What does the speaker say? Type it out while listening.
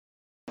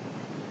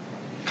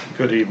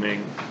Good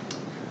evening.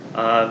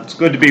 It's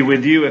good to be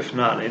with you, if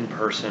not in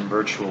person,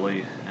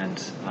 virtually, and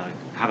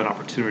have an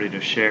opportunity to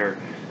share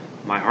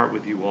my heart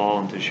with you all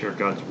and to share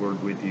God's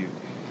Word with you.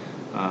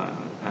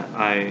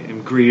 I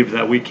am grieved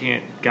that we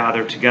can't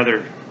gather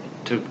together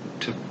to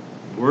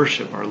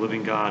worship our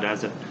living God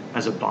as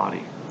a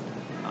body.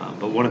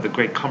 But one of the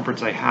great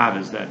comforts I have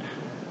is that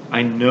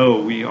I know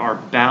we are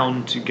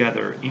bound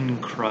together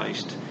in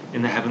Christ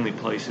in the heavenly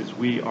places.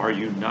 We are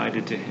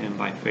united to Him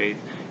by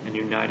faith and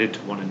united to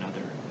one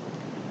another.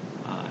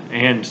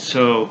 And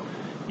so,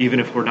 even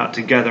if we're not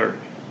together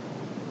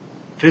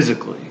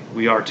physically,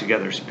 we are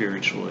together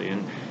spiritually.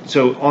 And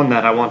so on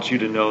that, I want you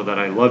to know that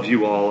I love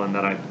you all and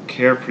that I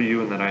care for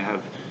you and that I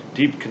have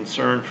deep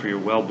concern for your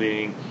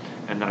well-being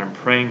and that I'm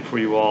praying for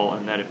you all,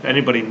 and that if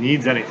anybody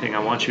needs anything, I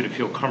want you to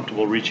feel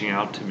comfortable reaching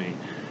out to me,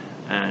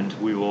 and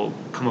we will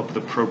come up with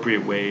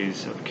appropriate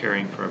ways of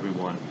caring for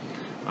everyone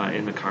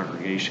in the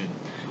congregation.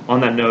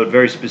 On that note,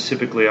 very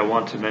specifically, I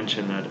want to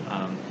mention that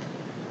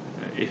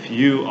if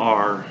you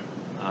are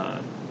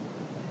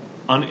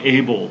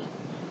unable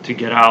to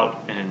get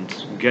out and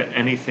get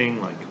anything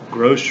like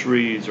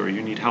groceries, or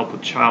you need help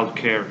with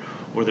childcare,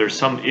 or there's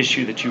some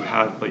issue that you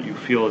have but you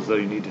feel as though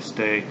you need to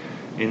stay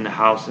in the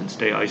house and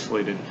stay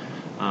isolated,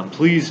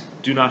 please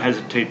do not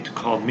hesitate to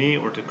call me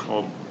or to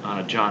call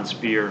John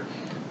Spear,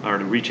 or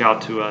to reach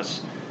out to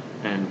us,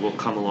 and we'll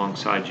come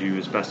alongside you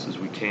as best as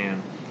we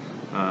can.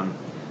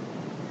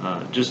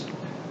 Just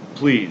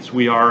please,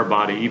 we are a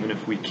body even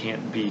if we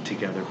can't be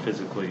together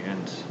physically,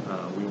 and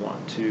we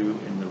want to,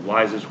 in the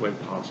wisest way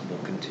possible,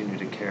 continue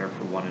to care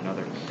for one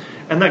another.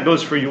 And that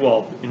goes for you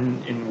all.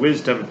 In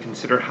wisdom,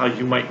 consider how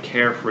you might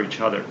care for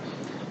each other.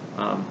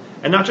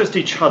 And not just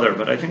each other,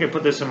 but I think I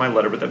put this in my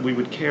letter, but that we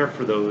would care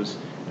for those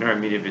in our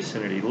immediate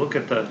vicinity. Look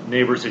at the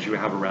neighbors that you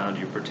have around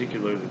you,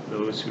 particularly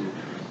those who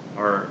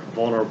are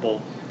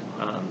vulnerable.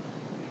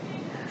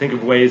 Think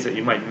of ways that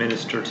you might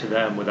minister to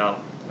them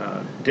without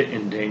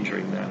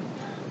endangering them.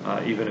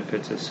 Even if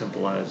it's as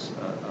simple as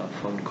a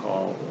phone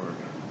call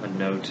or a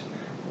note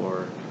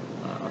or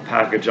a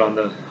package on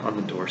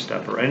the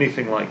doorstep or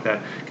anything like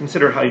that.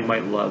 Consider how you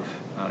might love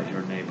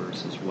your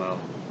neighbors as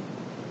well.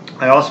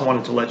 I also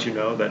wanted to let you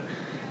know that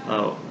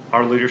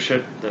our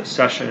leadership, the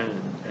session,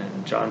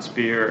 and John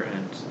Spear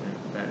and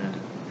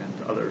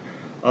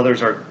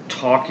others are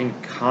talking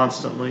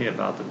constantly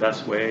about the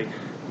best way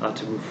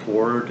to move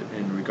forward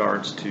in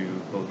regards to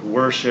both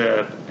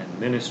worship and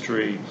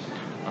ministry.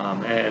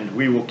 And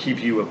we will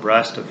keep you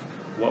abreast of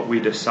what we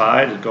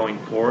decide going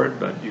forward,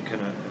 but you can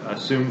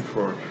assume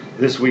for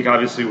this week,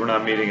 obviously we're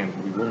not meeting,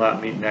 and we will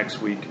not meet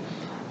next week.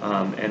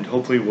 And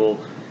hopefully we'll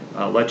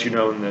let you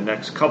know in the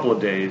next couple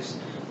of days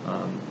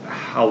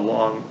how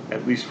long,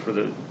 at least for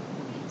the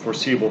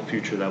foreseeable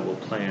future, that we'll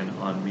plan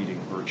on meeting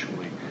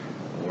virtually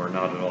or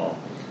not at all.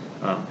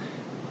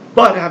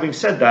 But having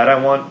said that,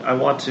 I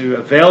want to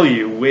avail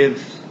you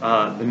with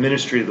the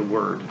ministry of the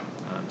Word.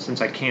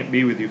 Since I can't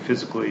be with you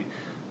physically,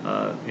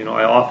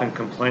 I often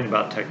complain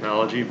about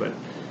technology, but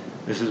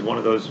this is one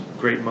of those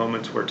great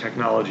moments where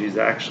technology is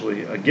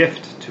actually a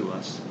gift to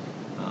us,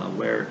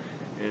 where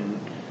in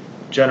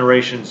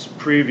generations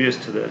previous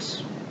to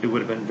this, it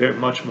would have been very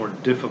much more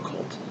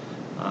difficult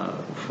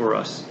for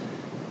us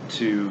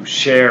to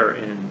share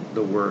in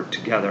the Word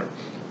together.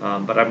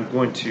 But I'm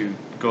going to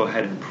go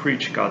ahead and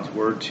preach God's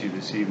Word to you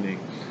this evening.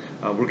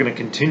 We're going to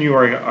continue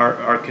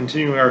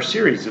our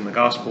series in the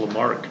Gospel of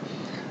Mark.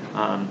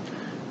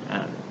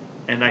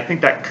 And I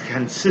think that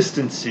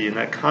consistency and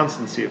that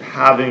constancy of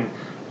having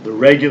the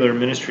regular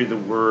ministry of the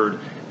Word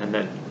and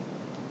that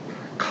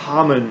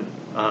common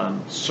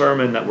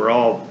sermon that we're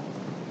all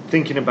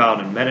thinking about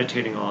and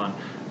meditating on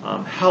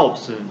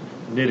helps in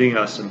knitting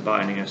us and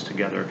binding us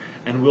together.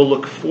 And we'll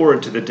look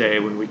forward to the day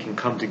when we can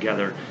come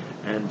together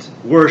and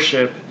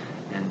worship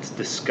and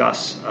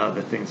discuss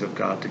the things of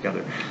God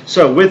together.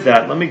 So with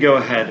that, let me go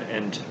ahead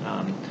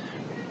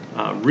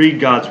and read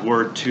God's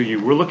Word to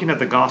you. We're looking at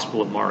the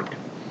Gospel of Mark.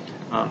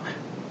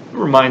 It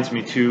reminds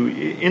me too,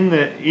 in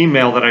the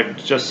email that I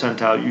just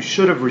sent out, you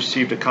should have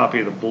received a copy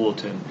of the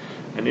bulletin.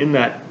 And in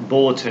that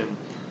bulletin,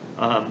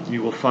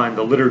 you will find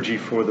the liturgy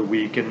for the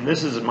week. And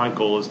this is my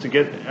goal, is to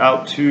get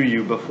out to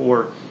you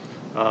before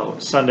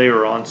Sunday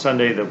or on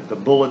Sunday, the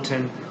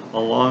bulletin,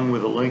 along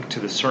with a link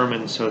to the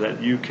sermon, so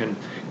that you can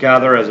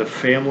gather as a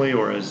family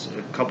or as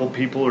a couple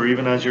people or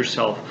even as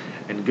yourself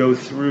and go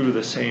through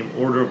the same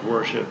order of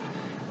worship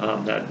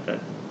that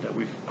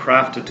we've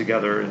crafted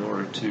together in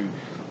order to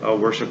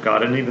worship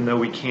God. And even though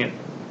we can't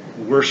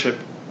worship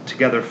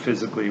together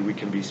physically, we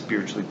can be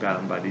spiritually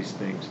bound by these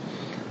things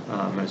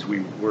as we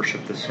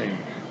worship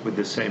with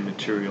the same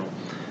material.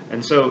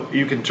 And so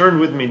you can turn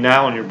with me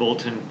now in your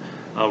bulletin.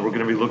 We're going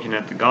to be looking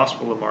at the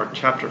Gospel of Mark,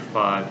 chapter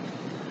 5.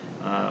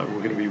 We're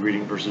going to be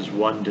reading verses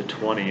 1 to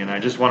 20. And I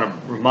just want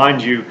to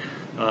remind you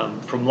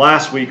from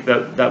last week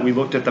that we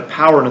looked at the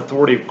power and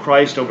authority of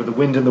Christ over the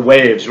wind and the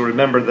waves. You'll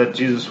remember that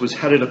Jesus was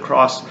headed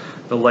across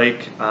the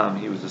lake.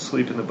 He was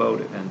asleep in the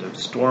boat, and a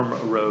storm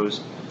arose,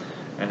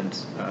 and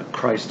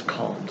Christ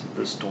calmed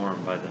the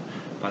storm by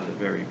the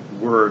very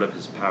word of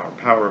his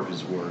power of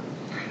his word.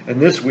 And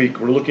this week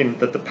we're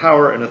looking at the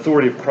power and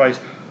authority of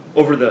Christ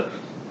over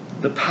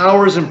the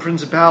powers and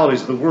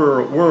principalities of the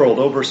world,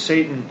 over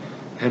Satan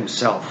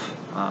himself,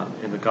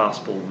 in the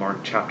Gospel of Mark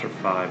chapter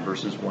 5,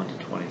 verses 1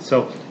 to 20.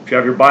 So if you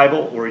have your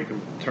Bible, or you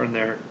can turn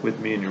there with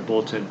me in your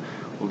bulletin,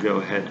 we'll go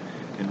ahead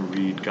and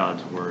read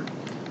God's Word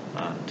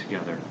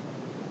together.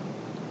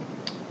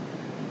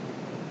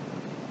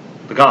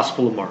 The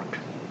Gospel of Mark,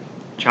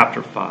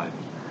 chapter 5.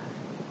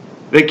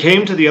 They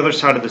came to the other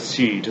side of the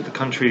sea, to the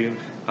country of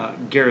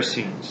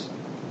Gerasenes.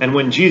 And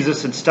when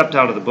Jesus had stepped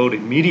out of the boat,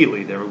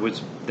 immediately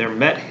there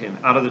met him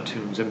out of the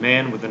tombs a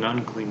man with an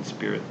unclean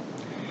spirit.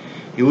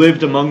 He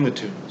lived among the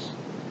tombs,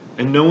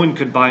 and no one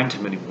could bind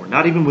him anymore,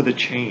 not even with a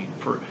chain,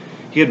 for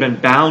he had been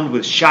bound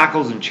with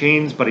shackles and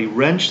chains, but he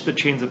wrenched the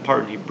chains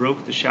apart and he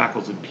broke the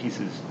shackles in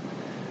pieces.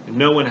 And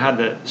no one had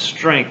the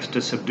strength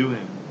to subdue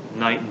him.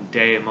 Night and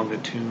day among the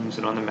tombs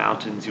and on the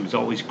mountains, he was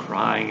always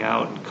crying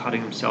out and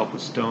cutting himself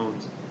with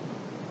stones.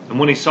 And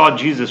when he saw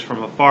Jesus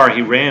from afar,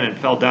 he ran and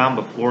fell down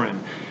before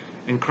him.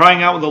 And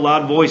crying out with a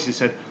loud voice, he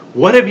said,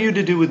 "What have you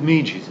to do with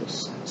me,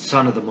 Jesus,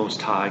 Son of the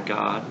Most High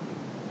God?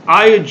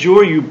 I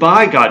adjure you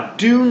by God,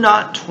 do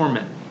not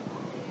torment me."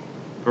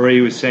 For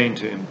he was saying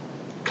to him,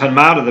 "Come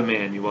out of the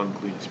man, you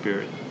unclean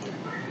spirit."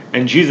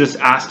 And Jesus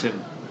asked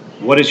him,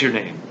 "What is your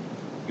name?"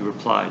 He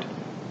replied,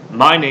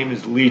 "My name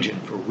is Legion,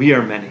 for we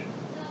are many."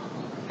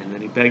 And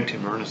then he begged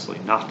him earnestly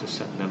not to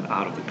send them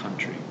out of the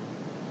country.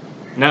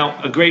 Now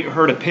a great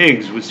herd of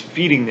pigs was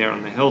feeding there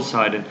on the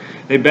hillside, and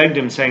they begged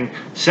him, saying,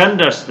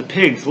 "Send us the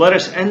pigs, let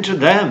us enter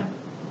them."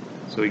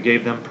 So he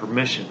gave them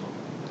permission.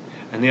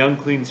 And the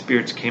unclean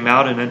spirits came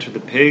out and entered the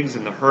pigs,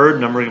 and the herd,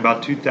 numbering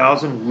about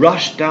 2,000,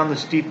 rushed down the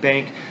steep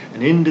bank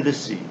and into the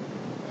sea,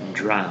 and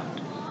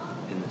drowned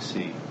in the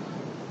sea.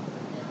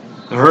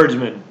 The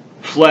herdsmen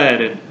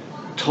fled and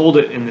told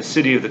it in the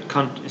city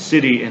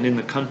and in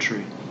the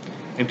country.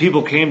 And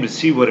people came to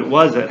see what it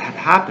was that had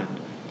happened.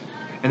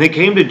 And they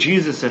came to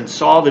Jesus and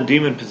saw the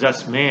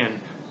demon-possessed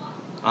man,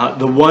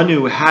 the one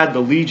who had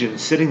the legion,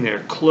 sitting there,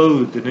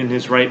 clothed and in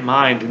his right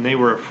mind, and they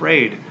were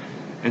afraid.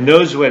 And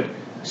those who had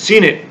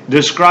seen it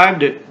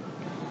described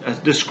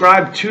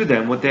to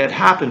them what had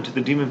happened to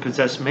the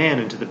demon-possessed man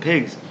and to the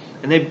pigs.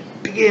 And they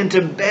began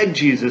to beg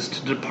Jesus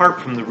to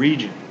depart from the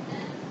region.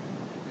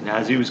 And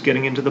as he was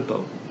getting into the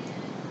boat,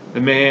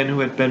 the man who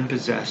had been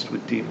possessed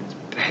with demons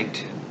begged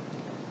him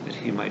that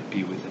he might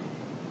be with him.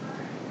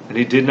 And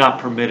he did not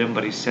permit him,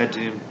 but he said to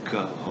him,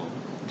 "Go home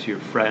to your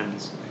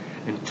friends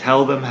and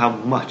tell them how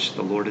much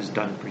the Lord has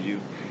done for you,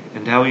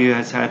 and how he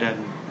has had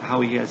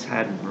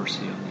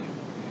mercy on you."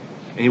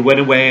 And he went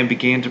away and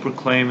began to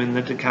proclaim in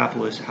the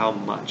Decapolis how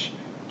much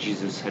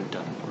Jesus had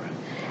done for him.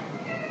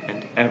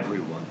 And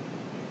everyone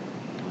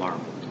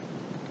marveled.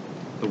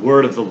 The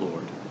word of the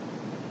Lord.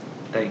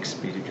 Thanks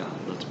be to God.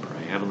 Let's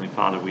pray. Heavenly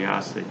Father, we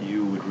ask that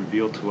you would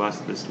reveal to us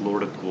this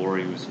Lord of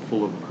glory who is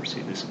full of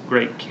mercy, this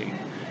great King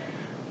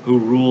who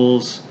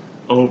rules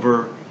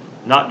over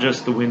not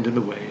just the wind and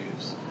the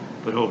waves,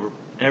 but over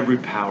every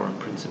power and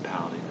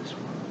principality in this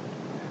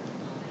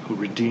world, who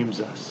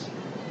redeems us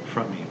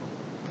from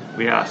evil.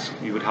 We ask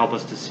you would help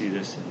us to see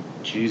this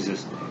in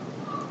Jesus'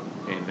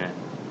 name. Amen.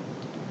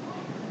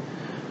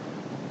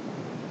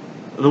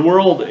 The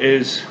world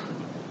is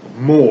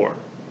more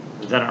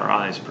than our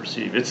eyes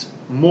perceive. It's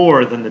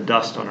more than the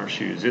dust on our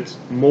shoes. It's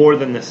more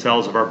than the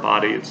cells of our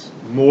body. It's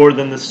more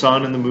than the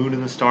sun and the moon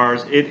and the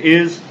stars. It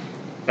is,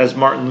 as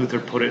Martin Luther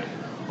put it,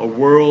 a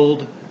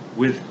world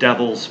with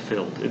devils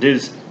filled. It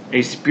is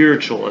a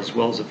spiritual as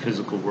well as a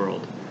physical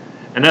world.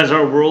 And as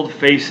our world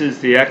faces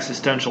the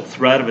existential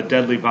threat of a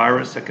deadly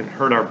virus that can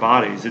hurt our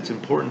bodies, it's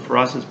important for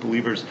us as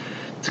believers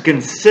to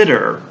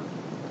consider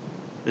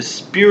the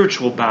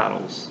spiritual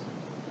battles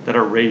that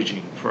are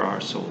raging for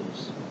our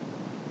souls.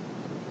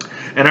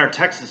 In our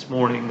text this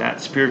morning,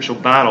 that spiritual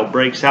battle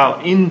breaks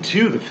out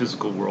into the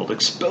physical world,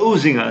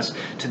 exposing us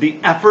to the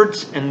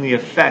efforts and the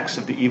effects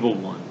of the evil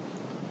one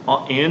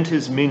and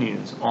his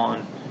minions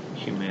on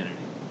humanity.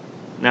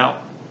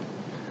 Now,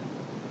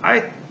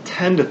 I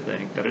tend to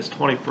think that as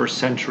 21st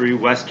century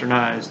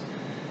westernized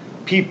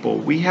people,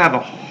 we have a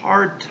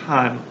hard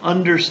time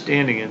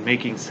understanding and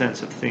making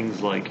sense of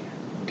things like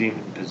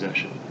demon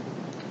possession.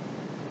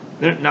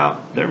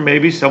 There may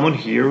be someone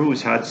here who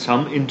has had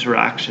some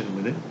interaction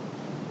with it,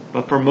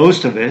 but for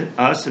most of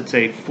us, it's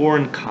a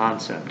foreign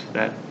concept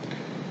that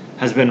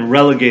has been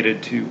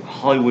relegated to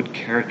Hollywood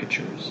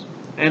caricatures.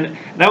 And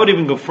I would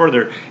even go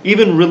further.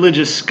 Even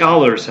religious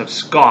scholars have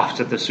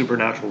scoffed at the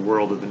supernatural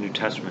world of the New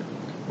Testament.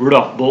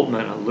 Rudolf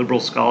Bultmann, a liberal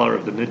scholar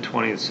of the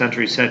mid-20th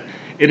century, said,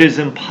 "It is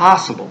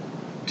impossible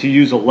to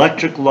use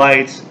electric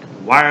lights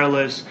and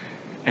wireless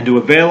and to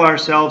avail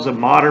ourselves of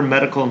modern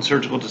medical and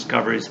surgical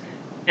discoveries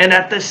and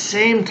at the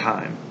same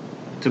time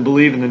to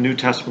believe in the New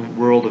Testament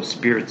world of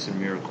spirits and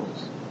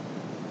miracles."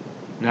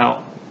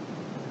 Now,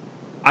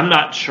 I'm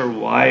not sure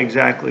why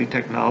exactly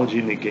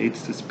technology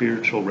negates the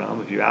spiritual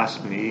realm. If you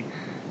ask me,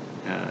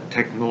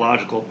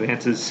 technological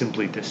advances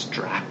simply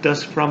distract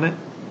us from it.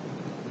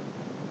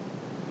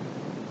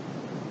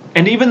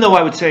 And even though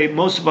I would say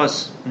most of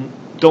us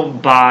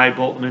don't buy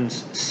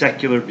Bultmann's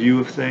secular view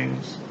of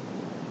things.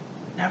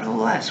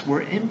 Nevertheless,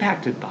 we're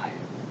impacted by it.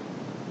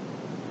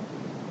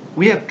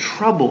 We have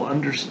trouble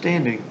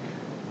understanding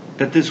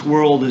that this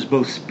world is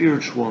both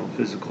spiritual and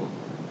physical.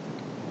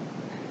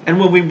 And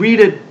when we read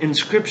it in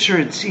Scripture,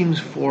 it seems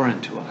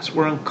foreign to us.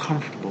 We're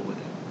uncomfortable with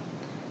it.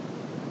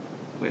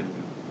 We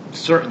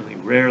certainly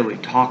rarely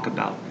talk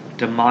about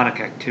demonic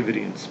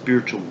activity and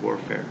spiritual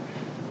warfare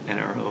in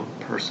our own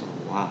personal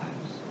lives.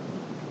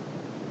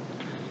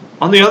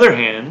 On the other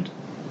hand,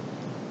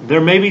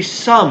 there may be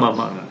some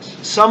among us,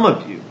 some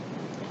of you,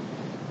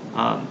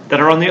 that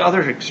are on the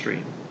other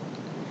extreme.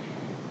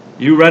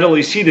 You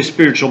readily see the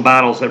spiritual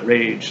battles that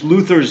rage.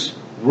 Luther's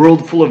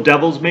world full of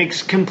devils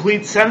makes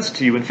complete sense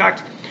to you. In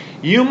fact,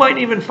 you might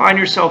even find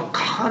yourself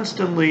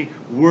constantly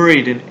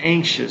worried and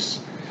anxious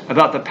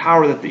about the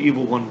power that the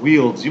evil one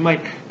wields. You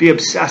might be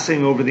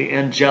obsessing over the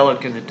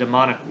angelic and the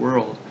demonic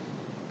world.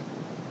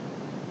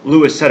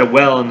 Lewis said it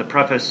well in the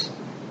preface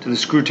to the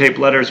Screwtape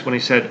Letters when he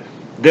said,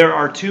 "There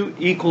are two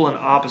equal and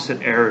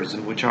opposite errors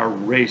in which our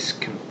race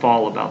can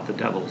fall about the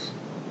devils.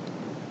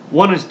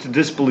 One is to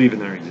disbelieve in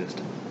their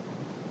existence.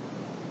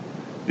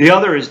 The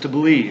other is to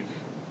believe,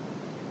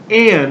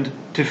 and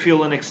to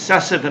feel an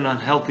excessive and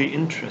unhealthy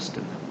interest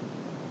in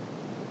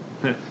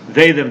them.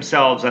 They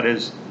themselves, that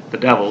is, the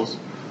devils,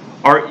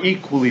 are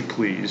equally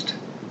pleased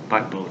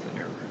by both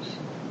errors."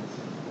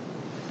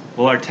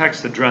 Well, our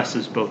text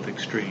addresses both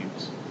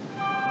extremes.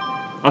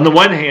 On the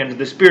one hand,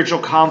 the spiritual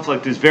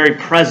conflict is very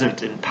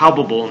present and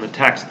palpable in the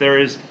text. There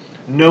is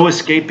no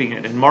escaping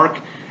it, and Mark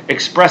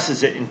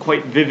expresses it in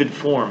quite vivid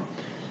form.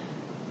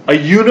 A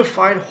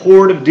unified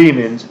horde of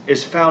demons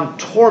is found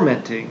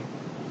tormenting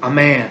a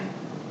man.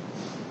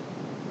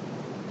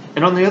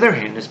 And on the other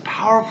hand, as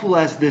powerful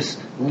as this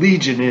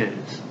legion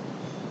is,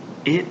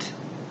 it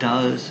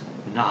does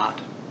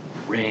not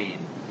reign.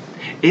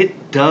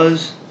 It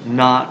does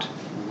not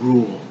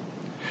rule.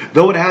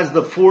 Though it has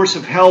the force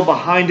of hell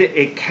behind it,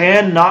 it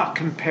cannot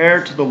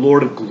compare to the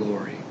Lord of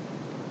glory.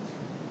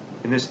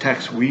 In this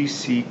text, we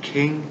see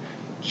King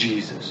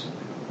Jesus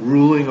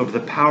ruling over the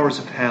powers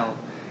of hell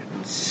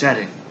and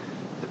setting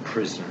the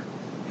prisoner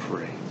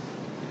free.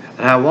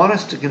 And I want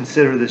us to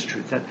consider this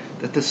truth,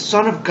 that the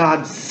Son of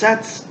God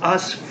sets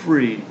us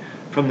free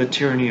from the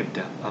tyranny of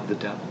the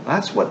devil.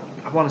 That's what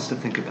I want us to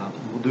think about.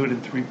 And we'll do it in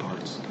 3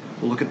 parts.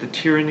 We'll look at the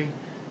tyranny,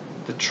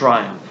 the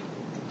triumph,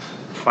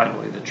 and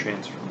finally the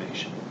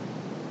transformation.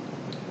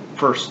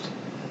 First,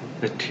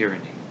 the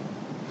tyranny.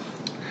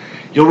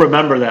 You'll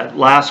remember that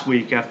last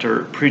week,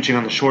 after preaching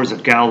on the shores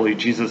of Galilee,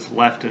 Jesus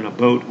left in a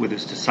boat with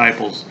his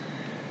disciples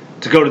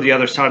to go to the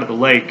other side of the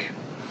lake.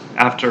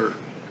 After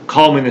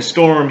calming the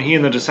storm, he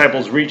and the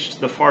disciples reached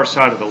the far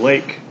side of the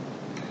lake.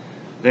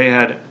 They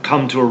had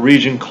come to a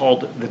region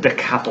called the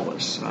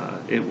Decapolis.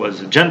 It was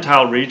a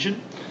Gentile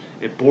region.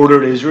 It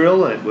bordered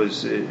Israel. It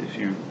was, if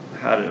you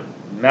had a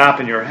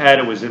map in your head,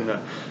 it was in the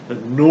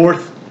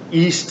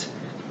northeast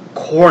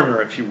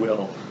corner, if you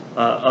will,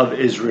 of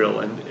Israel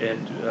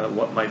and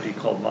what might be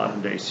called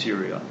modern-day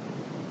Syria.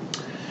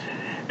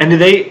 And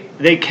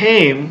they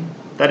came,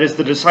 that is,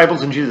 the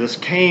disciples and Jesus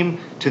came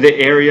to the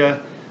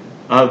area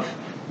of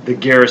the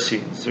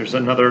Gerasenes. There's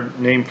another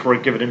name for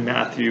it given in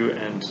Matthew,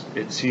 and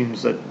it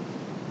seems that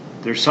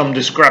there's some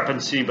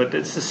discrepancy, but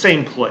it's the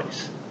same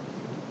place.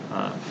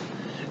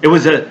 It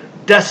was a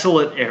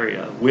desolate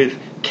area with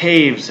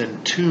caves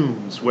and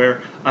tombs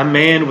where a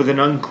man with an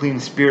unclean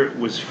spirit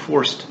was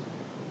forced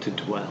to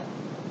dwell.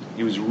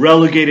 He was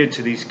relegated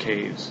to these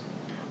caves.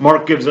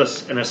 Mark gives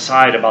us an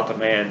aside about the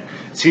man.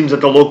 It seems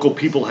that the local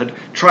people had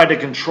tried to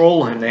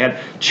control him. They had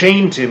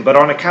chained him, but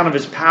on account of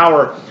his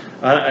power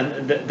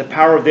and the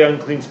power of the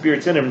unclean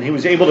spirits in him, he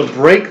was able to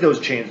break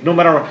those chains. No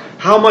matter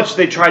how much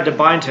they tried to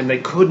bind him, they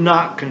could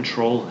not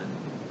control him.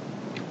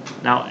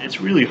 Now, it's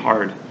really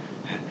hard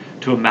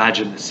to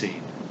imagine the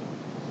scene,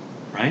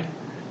 right?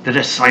 The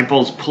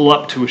disciples pull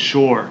up to a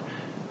shore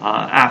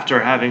after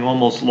having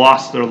almost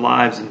lost their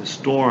lives in the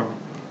storm.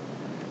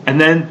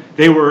 And then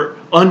they were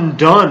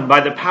undone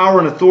by the power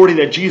and authority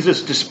that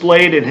Jesus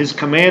displayed in his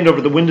command over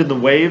the wind and the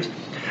waves.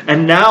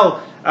 And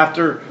now,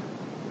 after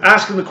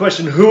asking the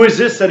question, who is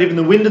this that even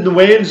the wind and the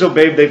waves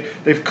obey,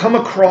 they've come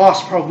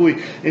across,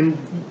 probably in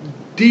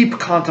deep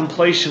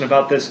contemplation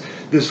about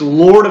this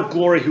Lord of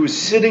glory who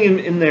is sitting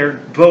in their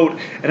boat.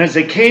 And as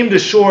they came to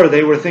shore,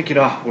 they were thinking,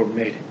 oh, we're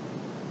made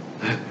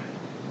it.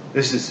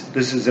 This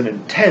is an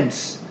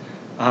intense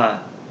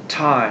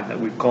time that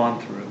we've gone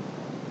through.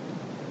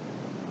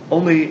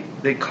 Only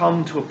they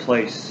come to a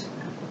place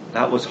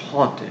that was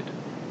haunted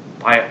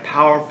by a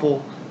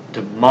powerful,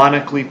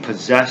 demonically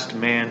possessed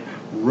man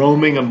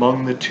roaming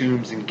among the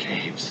tombs and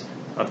caves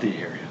of the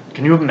area.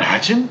 Can you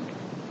imagine?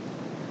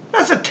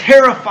 That's a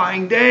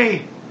terrifying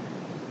day.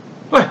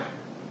 What?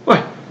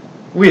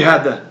 We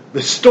had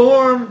the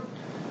storm,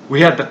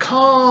 we had the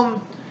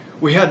calm,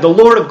 we had the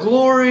Lord of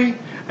glory,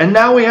 and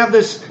now we have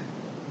this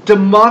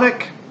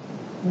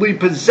demonically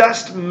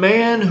possessed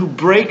man who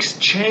breaks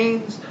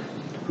chains,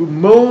 who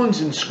moans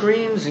and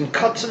screams and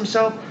cuts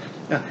himself.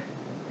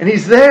 And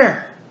he's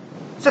there.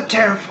 It's a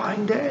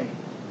terrifying day.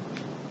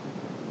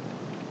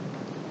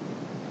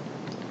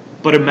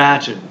 But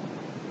imagine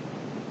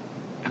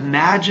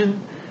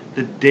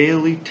the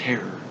daily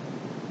terror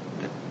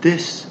that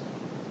this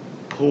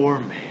poor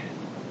man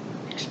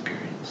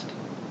experienced.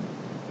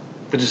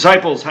 The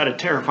disciples had a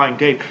terrifying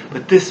day,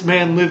 but this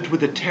man lived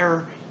with a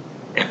terror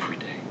every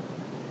day.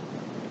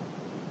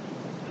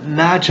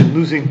 Imagine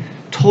losing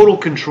total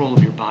control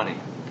of your body.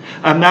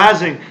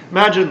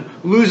 Imagine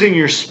losing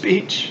your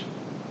speech.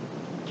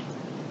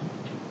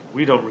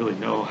 We don't really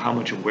know how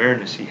much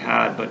awareness he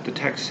had, but the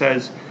text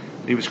says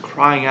that he was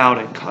crying out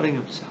and cutting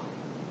himself.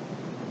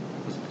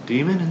 Was the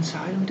demon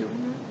inside him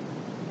doing that?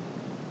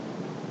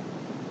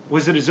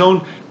 Was it his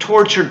own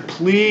tortured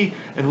plea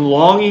and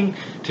longing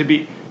to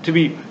be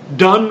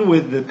done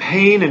with the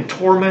pain and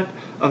torment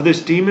of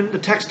this demon? The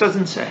text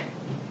doesn't say.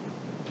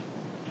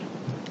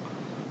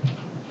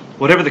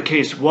 Whatever the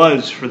case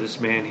was for this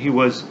man, he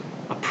was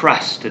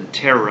oppressed and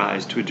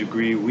terrorized to a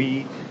degree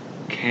we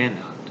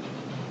cannot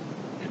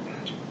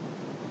imagine.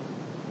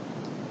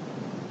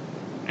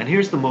 And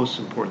here's the most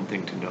important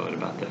thing to note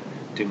about the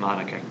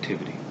demonic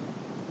activity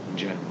in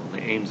general,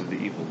 the aims of the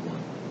evil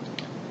one.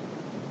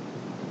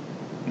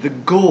 The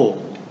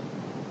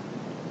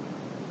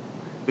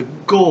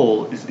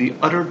goal is the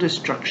utter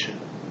destruction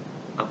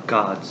of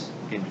God's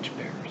image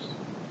bearers.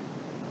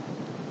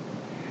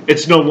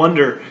 It's no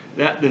wonder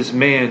that this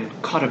man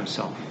cut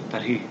himself,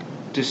 that he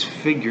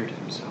disfigured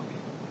himself.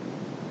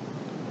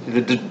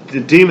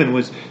 The demon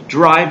was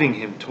driving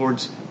him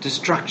towards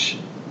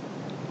destruction.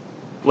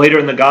 Later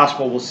in the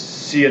gospel, we'll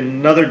see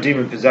another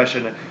demon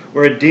possession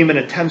where a demon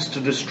attempts to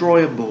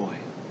destroy a boy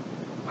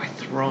by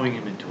throwing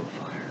him into a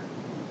fire.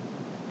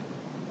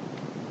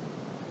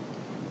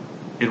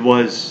 It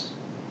was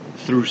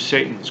through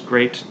Satan's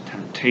great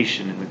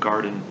temptation in the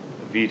Garden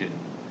of Eden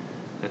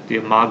that the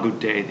Imago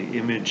Dei, the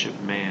image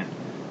of man,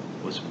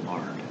 was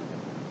marred,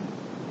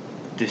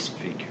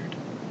 disfigured.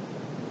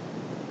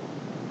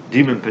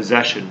 Demon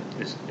possession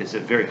is a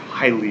very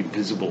highly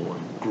visible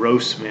and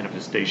gross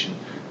manifestation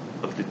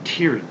of the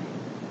tyranny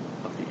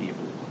of the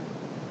evil one.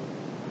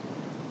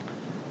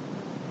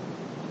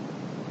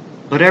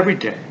 But every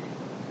day,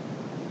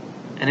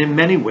 and in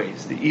many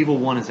ways, the evil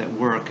one is at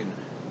work in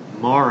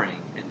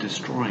marring and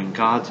destroying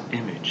God's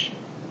image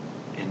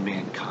in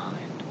mankind.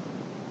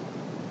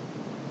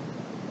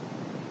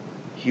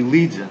 He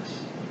leads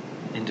us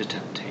into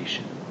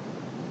temptation.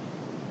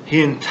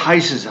 He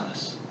entices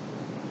us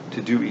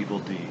to do evil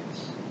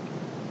deeds.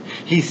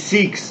 He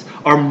seeks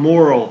our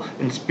moral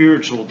and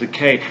spiritual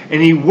decay,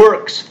 and he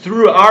works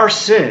through our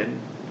sin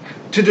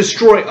to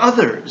destroy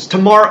others, to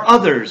mar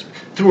others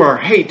through our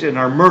hate and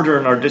our murder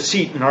and our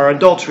deceit and our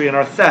adultery and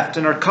our theft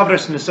and our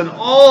covetousness and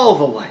all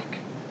the like.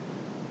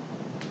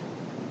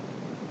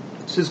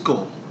 It's his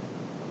goal.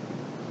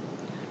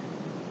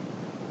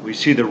 We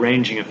see the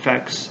ranging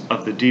effects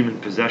of the demon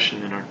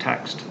possession in our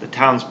text. The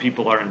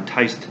townspeople are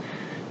enticed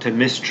to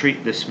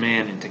mistreat this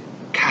man and to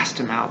cast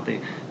him out.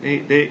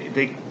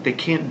 They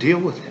can't deal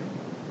with him.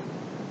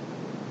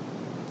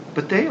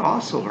 But they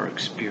also are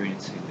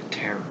experiencing the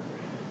terror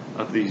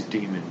of these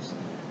demons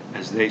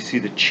as they see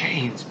the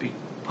chains being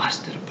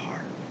busted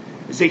apart,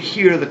 as they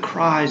hear the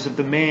cries of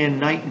the man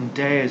night and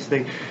day, as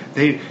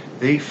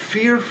they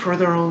fear for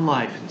their own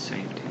life and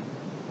safety.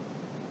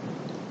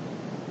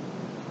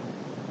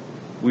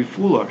 We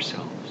fool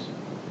ourselves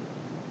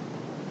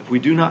if we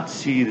do not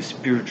see the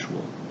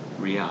spiritual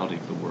reality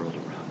of the world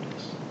around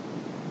us.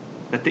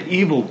 That the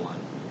evil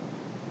one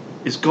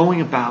is going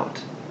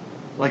about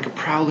like a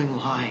prowling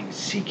lion,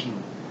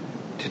 seeking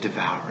to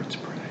devour its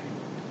prey.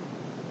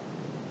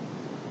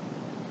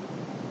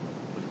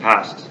 For the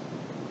past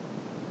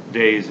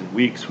days and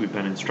weeks, we've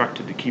been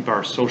instructed to keep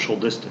our social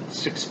distance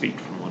 6 feet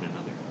from one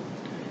another,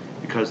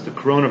 because the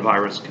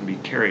coronavirus can be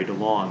carried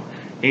along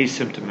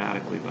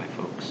asymptomatically by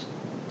folks.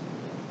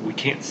 We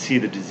can't see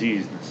the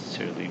disease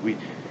necessarily.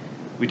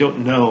 We don't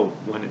know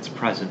when it's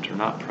present or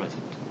not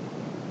present.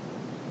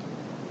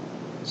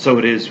 So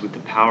it is with the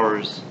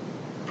powers,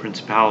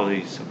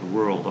 principalities of the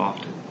world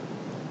often.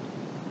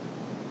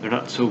 They're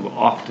not so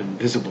often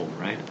visible,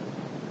 right?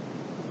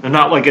 They're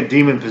not like a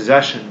demon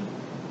possession.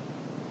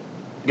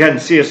 Again,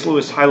 C.S.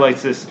 Lewis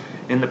highlights this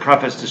in the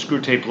preface to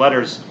Screwtape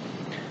Letters.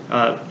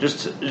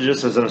 Just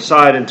as an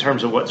aside, in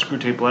terms of what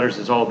Screwtape Letters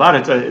is all about,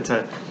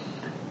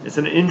 it's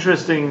an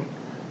interesting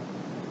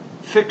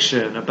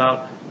fiction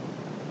about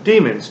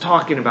demons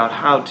talking about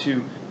how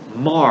to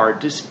mar,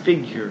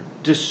 disfigure,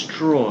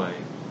 destroy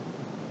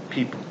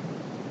people.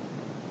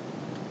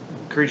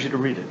 I encourage you to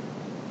read it.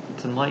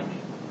 It's enlightening.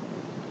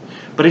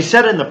 But he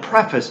said in the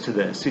preface to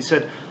this, he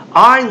said,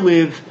 I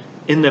live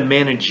in the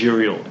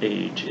managerial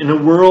age, in a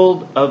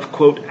world of,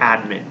 quote,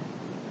 admin.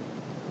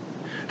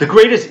 The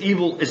greatest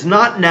evil is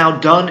not now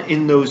done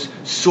in those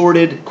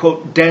sordid,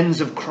 quote, dens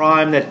of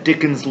crime that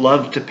Dickens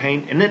loved to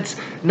paint. And it's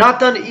not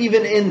done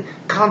even in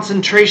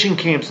concentration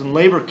camps and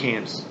labor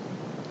camps.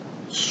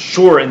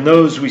 Sure, in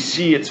those we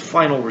see its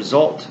final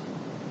result.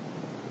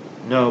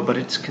 No, but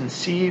it's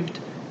conceived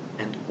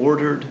and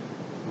ordered,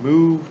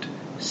 moved,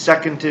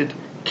 seconded,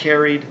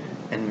 carried,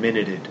 and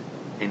minuted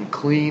in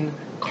clean,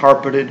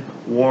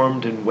 carpeted,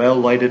 warmed, and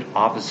well-lighted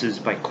offices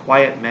by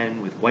quiet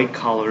men with white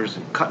collars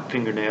and cut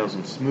fingernails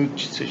and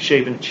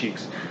smooth-shaven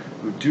cheeks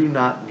who do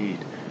not need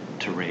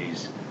to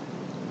raise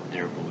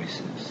their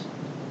voices.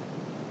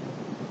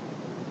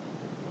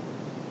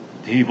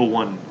 The evil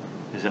one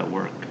is at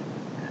work,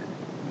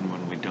 and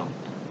when we don't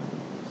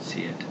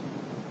see it.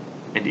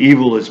 And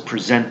evil is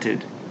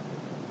presented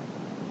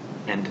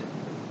and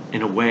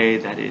in a way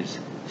that is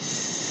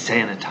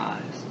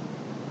sanitized.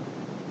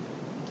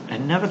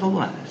 And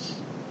nevertheless,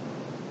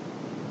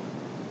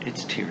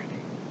 it's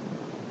tyranny.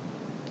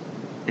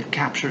 It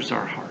captures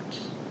our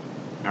hearts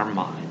and our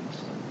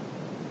minds.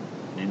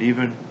 And it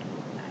even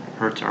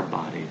hurts our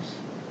bodies.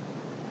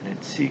 And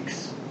it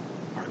seeks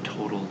our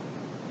total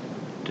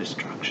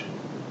destruction.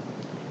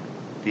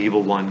 The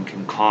evil one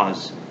can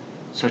cause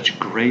such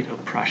great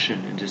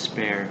oppression and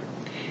despair,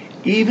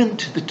 even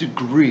to the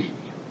degree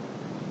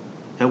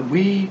that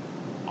we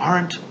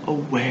aren't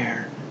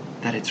aware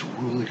that it's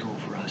ruling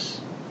over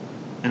us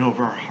and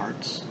over our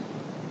hearts.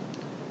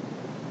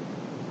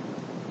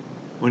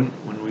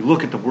 When we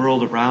look at the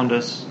world around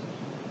us,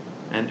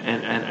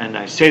 and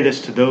I say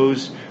this to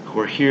those who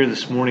are here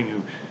this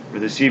morning, or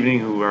this evening,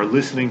 who are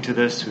listening to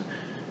this,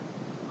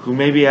 who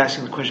may be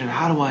asking the question,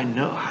 how do I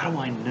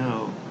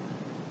know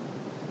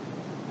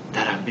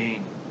that I'm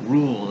being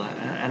ruled?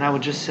 And I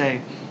would just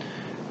say,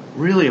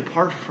 really,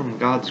 apart from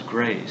God's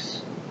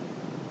grace,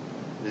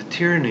 the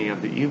tyranny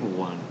of the evil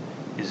one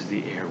is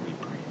the air we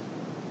breathe.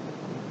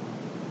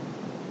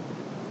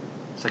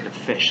 It's like a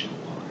fish in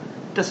water.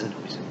 It doesn't know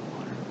he's in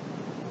water.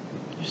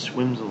 He just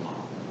swims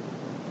along.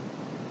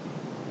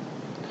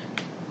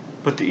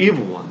 But the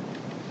evil one,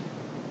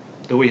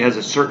 though he has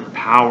a certain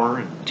power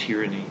and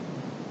tyranny,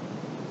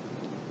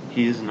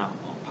 he is not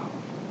all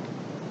powerful.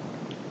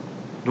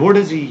 Nor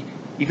does he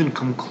even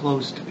come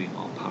close to being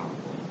all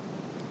powerful.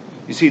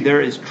 You see,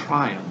 there is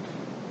triumph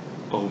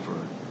over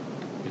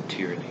the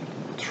tyranny.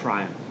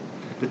 Triumph.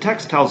 The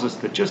text tells us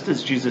that just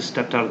as Jesus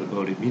stepped out of the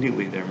boat,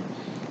 immediately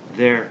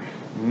there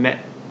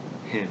met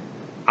him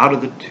out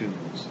of the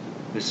tombs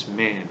this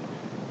man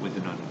with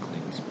an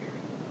unclean spirit.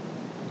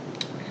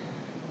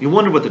 You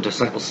wonder what the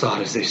disciples thought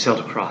as they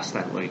sailed across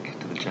that lake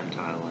to the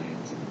Gentile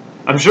lands.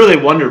 I'm sure they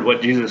wondered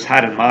what Jesus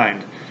had in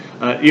mind.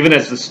 Even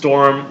as the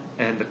storm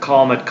and the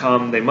calm had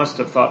come, they must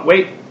have thought,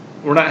 wait,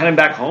 we're not heading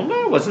back home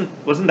now?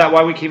 Wasn't that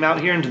why we came out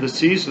here into the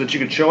sea, so that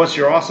you could show us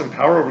your awesome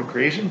power over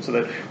creation, so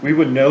that we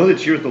would know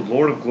that you're the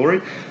Lord of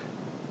glory?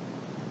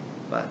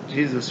 But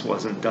Jesus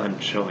wasn't done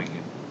showing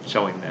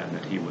them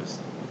that he was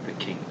the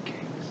King of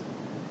Kings.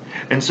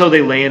 And so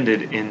they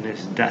landed in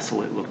this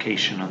desolate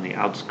location on the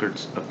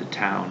outskirts of the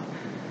town.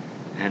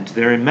 And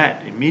there he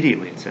met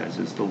immediately, it says,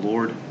 as the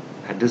Lord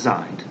had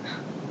designed,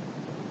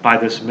 by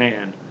this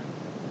man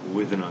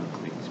with an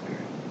unclean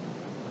spirit.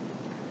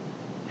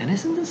 And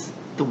isn't this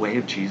the way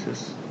of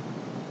Jesus?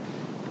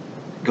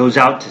 Goes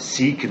out to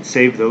seek and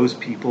save those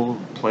people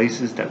and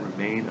places that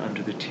remain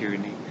under the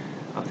tyranny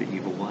of the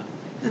evil one.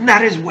 Isn't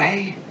that his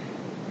way?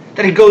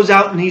 That he goes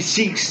out and he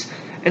seeks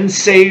and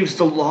saves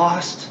the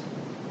lost.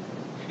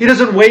 He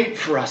doesn't wait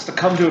for us to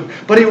come to him,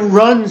 but he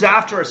runs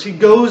after us. He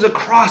goes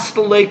across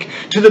the lake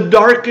to the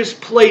darkest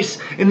place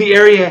in the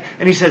area,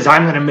 and he says,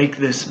 I'm going to make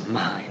this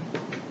mine.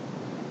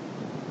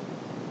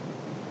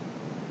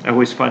 I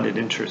always find it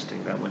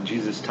interesting that when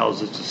Jesus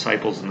tells his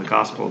disciples in the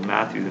Gospel of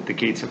Matthew that the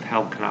gates of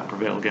hell cannot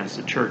prevail against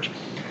the church,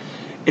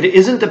 it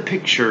isn't a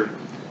picture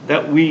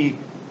that we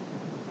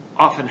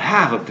often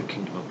have of the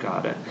kingdom of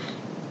God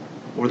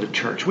or the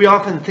church. We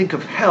often think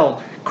of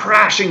hell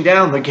crashing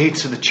down the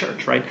gates of the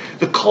church, right?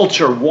 The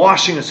culture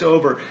washing us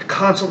over,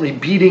 constantly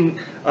beating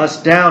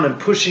us down and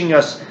pushing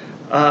us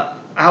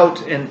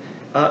out. And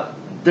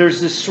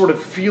there's this sort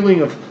of feeling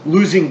of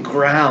losing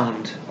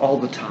ground all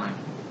the time,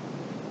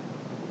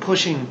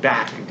 pushing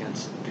back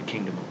against the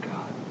kingdom of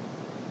God.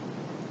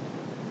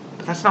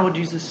 But that's not what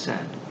Jesus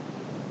said.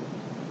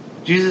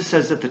 Jesus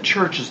says that the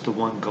church is the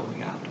one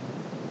going out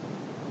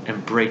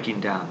and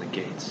breaking down the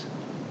gates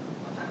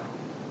of hell.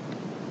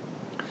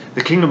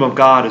 The kingdom of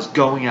God is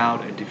going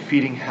out and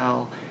defeating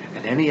hell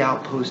and any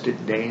outpost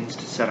it deigns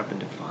to set up in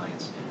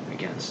defiance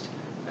against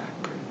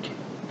that great king.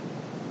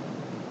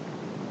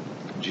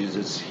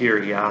 Jesus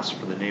here, he asks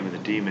for the name of the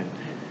demon,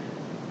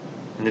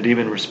 and the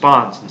demon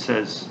responds and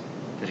says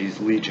that he's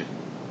Legion.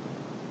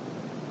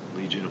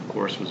 Legion, of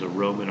course, was a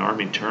Roman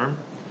army term.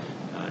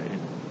 In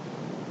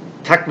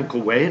a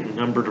technical way, it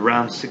numbered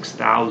around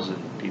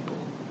 6,000 people.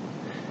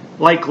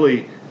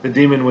 Likely, the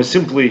demon was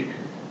simply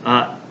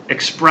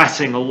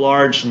expressing a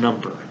large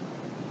number,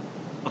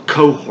 a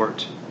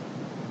cohort,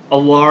 a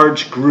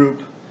large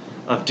group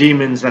of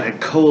demons that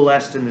had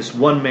coalesced in this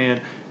one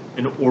man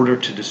in order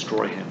to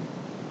destroy him.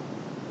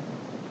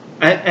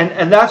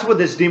 And that's what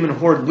this demon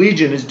horde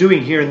Legion is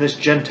doing here in this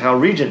Gentile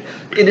region.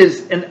 It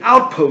is an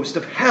outpost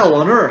of hell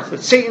on earth.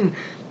 That Satan,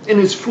 in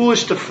his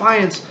foolish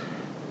defiance,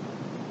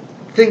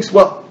 thinks,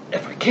 well,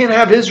 if I can't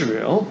have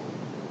Israel,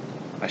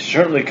 I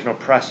certainly can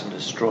oppress and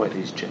destroy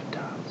these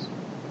Gentiles.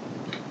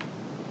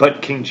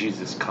 But King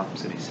Jesus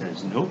comes and he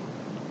says, no.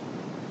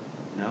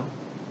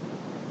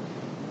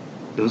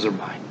 those are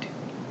mine too.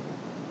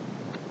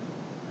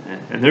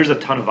 And there's a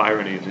ton of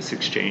irony in this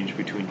exchange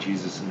between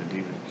Jesus and the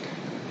demon.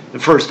 The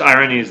first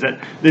irony is that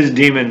this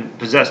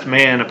demon-possessed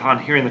man, upon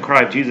hearing the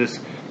cry of Jesus,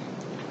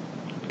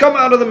 "Come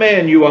out of the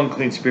man, you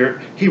unclean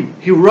spirit,"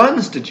 he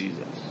runs to Jesus.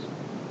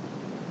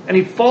 And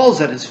he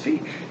falls at his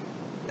feet.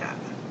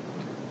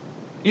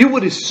 You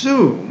would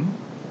assume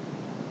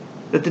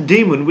that the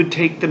demon would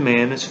take the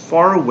man as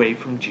far away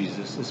from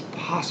Jesus as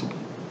possible.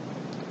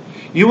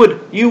 You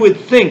would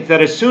think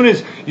that as soon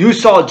as you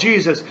saw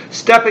Jesus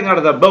stepping out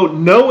of the boat,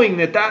 knowing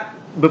that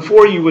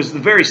before you was the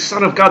very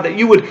Son of God, that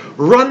you would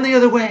run the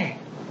other way.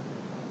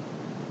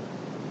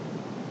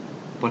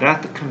 But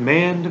at the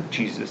command of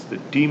Jesus, the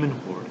demon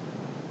horde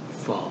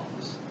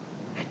falls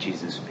at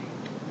Jesus' feet.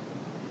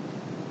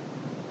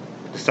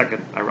 The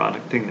second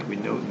ironic thing that we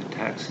note in the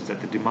text is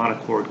that the demonic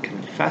horde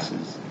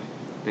confesses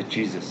that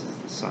Jesus is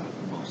the Son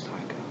of the Most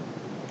High God.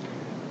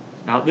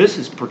 Now, this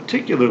is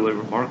particularly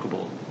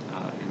remarkable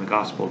in the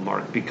Gospel of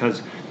Mark,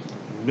 because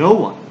no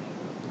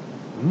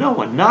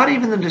one, not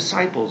even the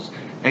disciples,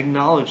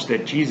 acknowledge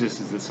that Jesus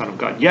is the Son of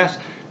God. Yes,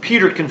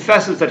 Peter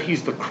confesses that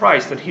he's the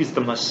Christ, that he's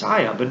the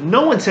Messiah, but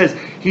no one says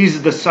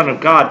he's the Son of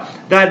God.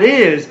 That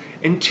is,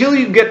 until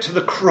you get to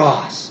the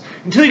cross,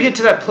 until you get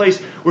to that place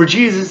where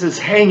Jesus is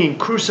hanging,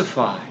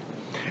 crucified,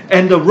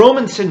 and the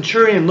Roman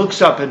centurion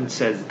looks up and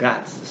says,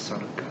 "That's the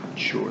Son of God,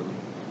 surely."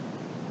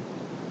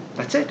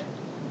 That's it.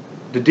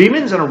 The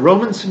demons and a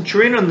Roman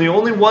centurion are the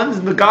only ones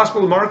in the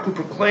Gospel of Mark who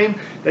proclaim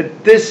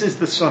that this is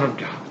the Son of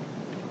God.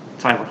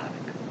 It's ironic.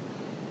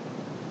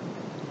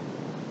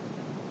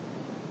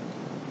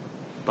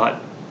 But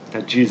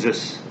that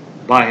Jesus,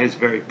 by his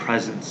very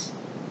presence,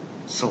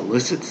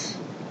 solicits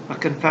a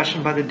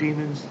confession by the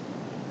demons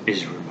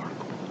is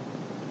remarkable,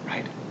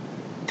 right?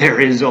 There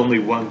is only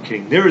one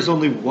King. There is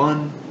only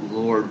one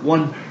Lord,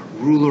 one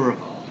ruler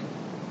of all.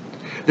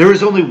 There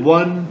is only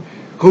one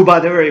who by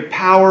the very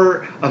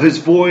power of his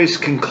voice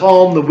can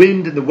calm the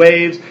wind and the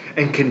waves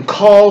and can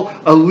call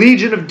a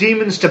legion of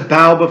demons to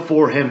bow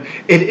before him.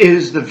 It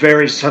is the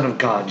very Son of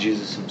God,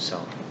 Jesus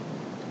himself.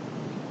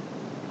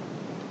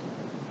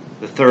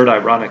 The third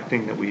ironic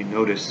thing that we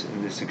notice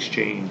in this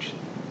exchange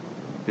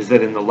is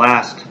that in the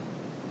last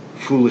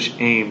foolish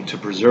aim to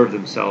preserve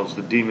themselves,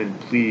 the demon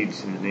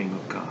pleads in the name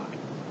of God.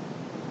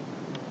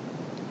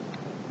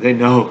 They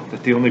know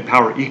that the only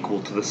power equal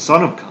to the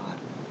Son of God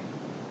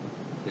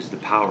is the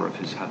power of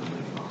his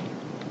heavenly Father.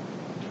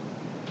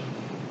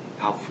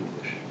 How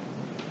foolish.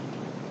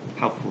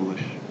 How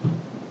foolish.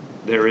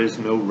 There is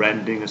no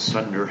rending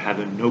asunder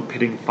heaven, no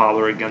pitting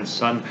Father against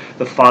Son.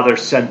 The Father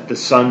sent the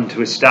Son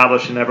to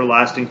establish an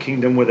everlasting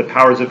kingdom where the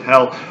powers of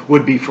hell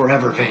would be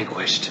forever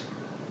vanquished.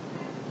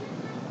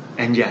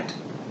 And yet,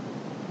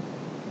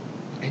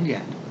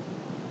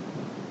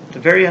 at the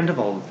very end of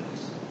all of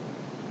this,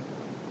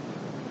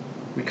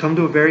 we come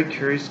to a very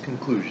curious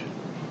conclusion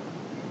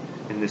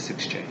in this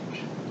exchange.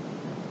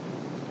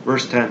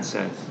 Verse 10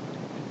 says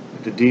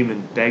that the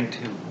demon begged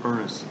him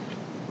earnestly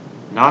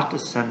not to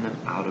send them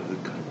out of the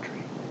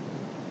country.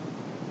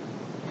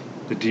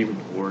 The demon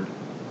horde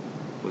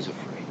was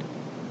afraid.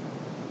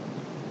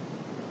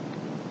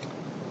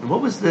 And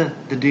what was the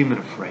demon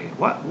afraid?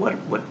 What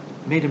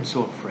made him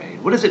so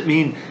afraid? What does it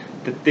mean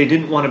that they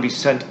didn't want to be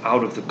sent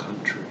out of the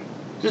country?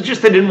 Is it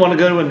just they didn't want to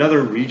go to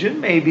another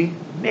region?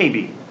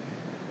 Maybe.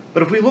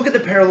 But if we look at the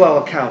parallel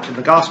account in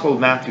the Gospel of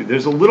Matthew,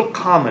 there's a little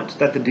comment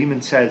that the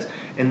demon says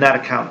in that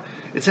account.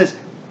 It says,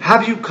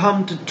 "Have you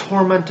come to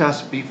torment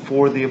us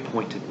before the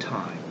appointed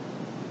time?"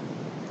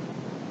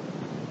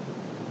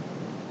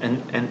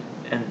 And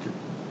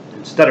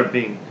instead of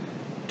being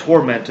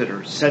tormented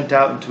or sent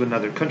out into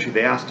another country,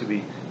 they asked to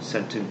be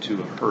sent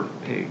into a herd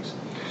of pigs.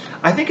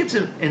 I think it's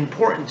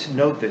important to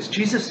note this.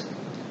 Jesus,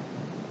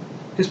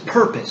 his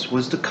purpose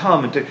was to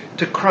come and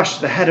to crush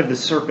the head of the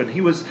serpent. He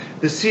was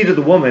the seed of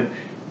the woman.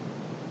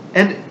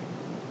 And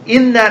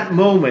in that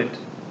moment,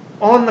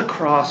 on the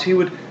cross, he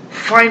would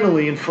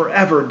finally and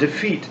forever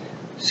defeat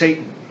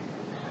Satan.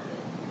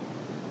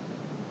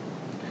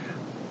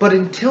 But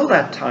until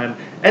that time,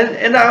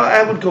 and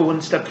I would go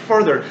one step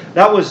further,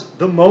 that was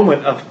the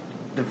moment of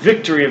the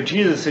victory of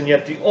Jesus, and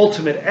yet the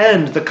ultimate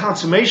end, the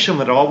consummation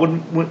of it all,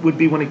 would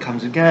be when he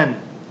comes again.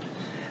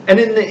 And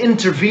in the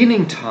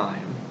intervening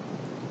time,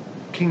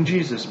 King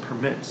Jesus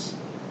permits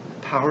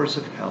the powers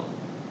of hell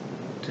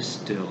to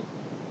still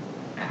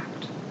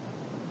act.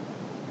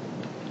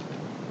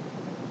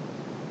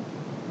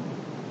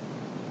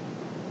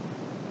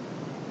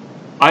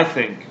 I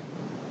think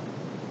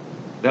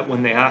that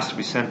when they asked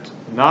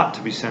not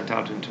to be sent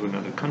out into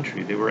another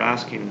country, they were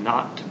asking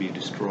not to be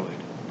destroyed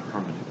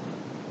permanently.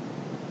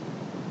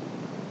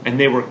 And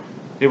they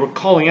were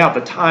calling out,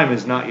 the time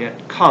has not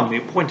yet come, the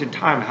appointed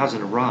time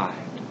hasn't arrived.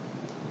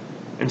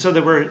 And so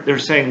they're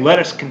saying, let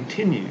us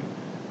continue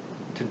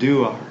to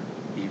do our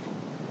evil.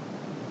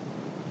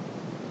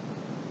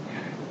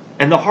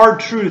 And the hard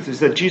truth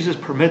is that Jesus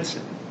permits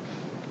it.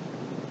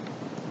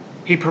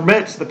 He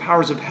permits the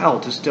powers of hell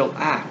to still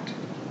act.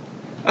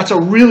 That's a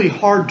really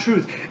hard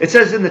truth. It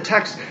says in the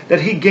text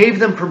that he gave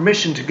them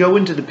permission to go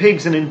into the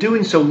pigs, and in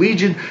doing so,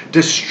 Legion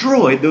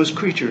destroyed those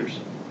creatures.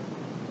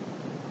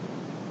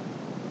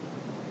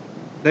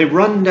 They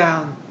run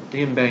down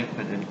the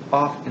embankment and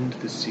off into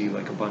the sea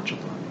like a bunch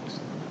of lemmings.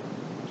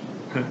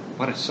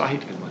 What a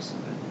sight it must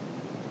have been.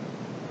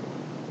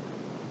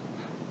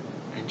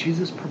 And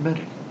Jesus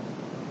permitted it.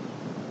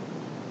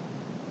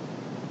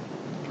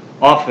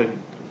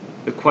 Often,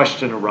 the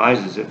question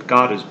arises, if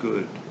God is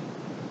good,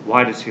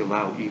 why does he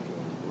allow evil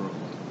in the world?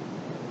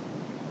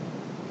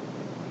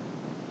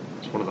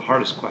 It's one of the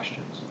hardest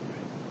questions.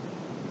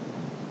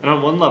 And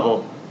on one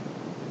level,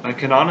 I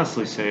can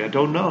honestly say I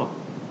don't know.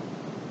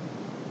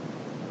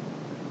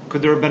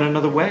 Could there have been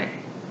another way?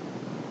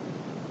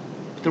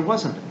 But there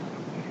wasn't another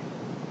way.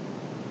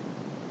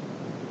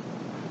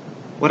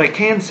 What I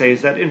can say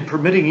is that in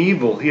permitting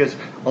evil, he has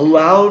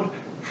allowed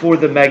for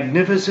the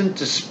magnificent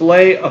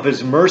display of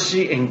his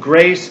mercy and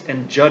grace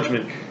and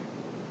judgment.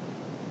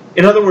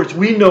 In other words,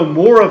 we know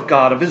more of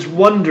God, of his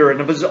wonder and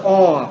of his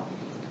awe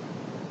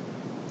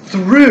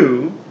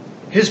through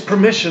his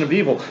permission of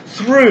evil,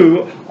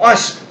 through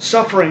us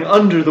suffering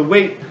under the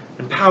weight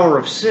and power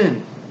of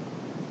sin.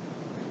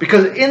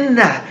 Because in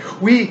that,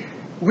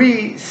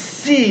 we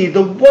see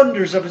the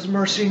wonders of his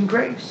mercy and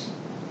grace.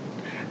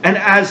 And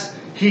as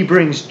he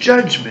brings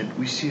judgment,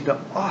 we see the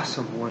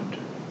awesome wonder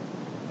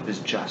of his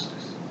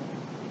justice.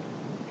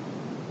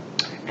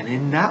 And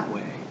in that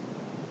way,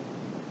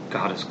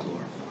 God is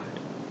glorified.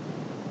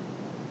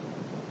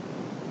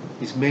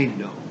 He's made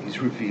known. He's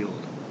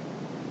revealed.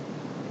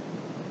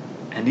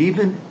 And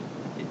even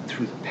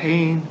through the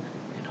pain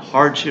and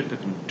hardship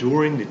of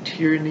enduring the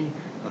tyranny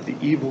of the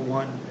evil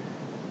one,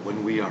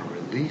 when we are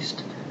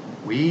released,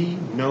 we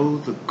know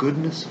the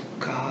goodness of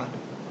God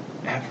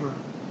ever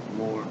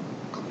more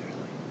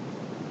clearly.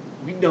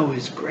 We know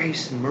his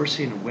grace and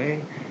mercy in a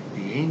way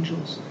the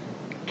angels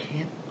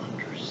can't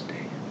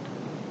understand.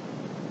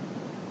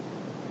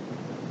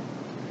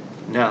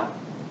 Now,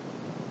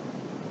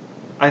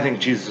 I think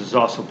Jesus is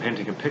also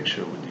painting a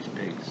picture with these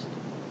pigs.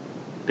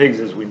 Pigs,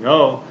 as we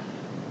know,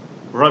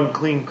 were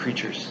unclean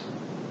creatures,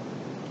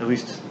 at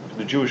least in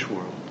the Jewish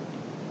world.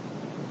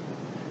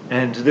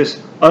 And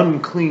this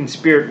unclean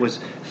spirit was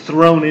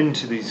thrown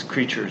into these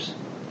creatures.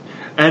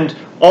 And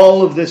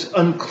all of this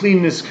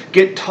uncleanness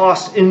get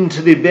tossed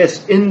into the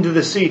abyss, into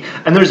the sea.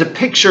 And there's a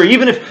picture,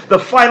 even if the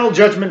final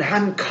judgment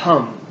hadn't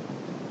come,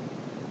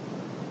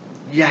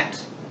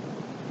 yet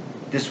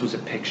this was a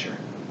picture.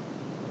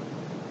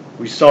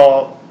 We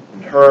saw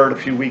and heard a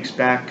few weeks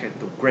back at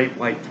the great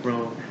white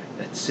throne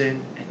that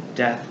sin and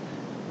death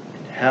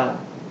and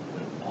hell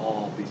would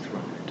all be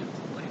thrown into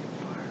the lake of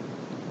fire.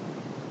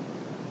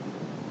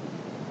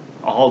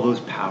 All those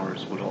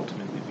powers would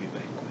ultimately be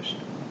vanquished.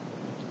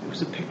 It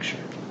was a picture.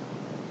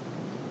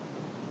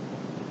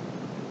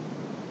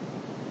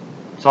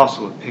 It's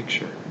also a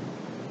picture.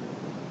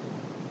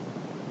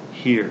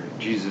 Here,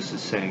 Jesus is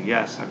saying,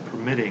 yes, I'm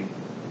permitting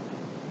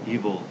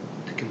evil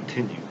to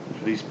continue,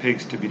 for these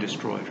pigs to be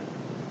destroyed.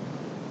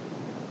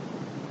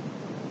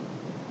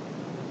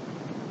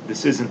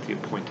 This isn't the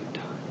appointed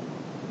time,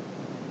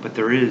 but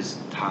there is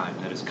time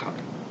that is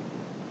coming.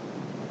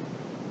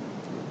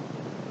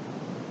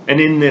 And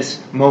in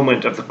this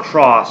moment of the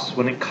cross,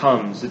 when it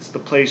comes, it's the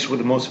place where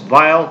the most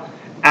vile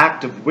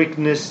act of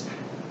wickedness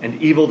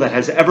and evil that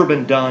has ever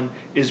been done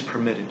is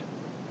permitted.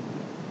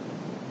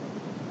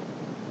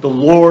 The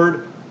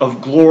Lord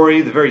of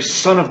glory, the very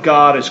Son of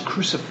God, is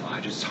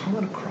crucified, is hung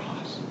on a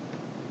cross.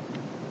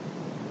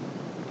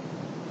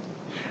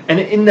 And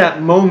in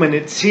that moment,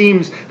 it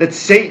seems that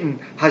Satan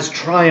has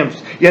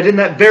triumphed. Yet in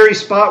that very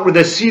spot where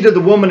the seed of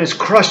the woman is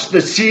crushed,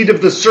 the seed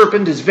of the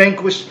serpent is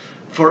vanquished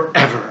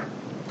forever.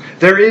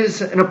 There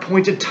is an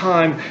appointed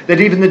time that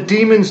even the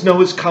demons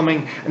know is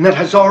coming, and that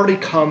has already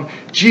come.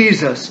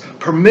 Jesus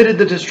permitted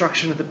the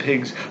destruction of the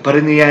pigs, but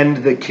in the end,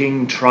 the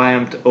King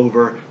triumphed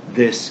over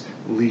this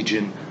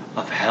legion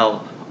of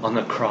hell on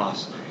the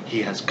cross.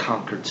 He has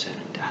conquered sin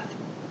and death.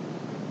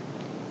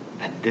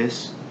 And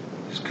this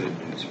is good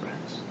news,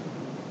 friends.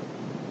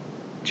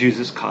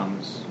 Jesus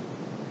comes,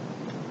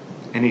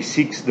 and he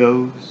seeks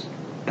those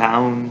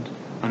bound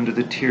under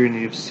the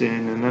tyranny of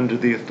sin and under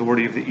the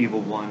authority of the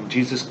evil one.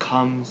 Jesus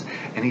comes,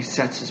 and he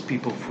sets his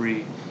people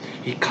free.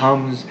 He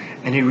comes,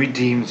 and he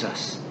redeems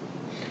us.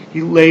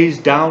 He lays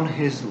down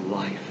his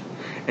life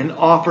and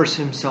offers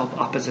himself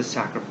up as a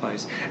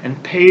sacrifice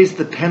and pays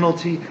the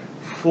penalty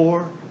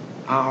for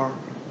our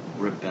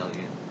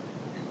rebellion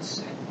and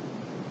sin.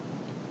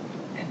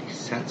 And he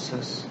sets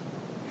us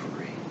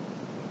free.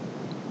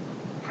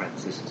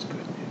 Friends, this is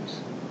good news.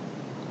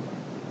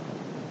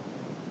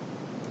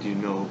 Do you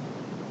know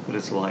what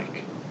it's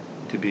like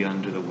to be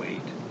under the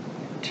weight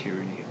and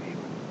tyranny of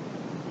evil?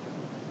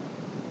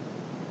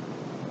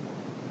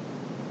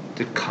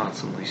 To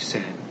constantly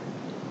sin,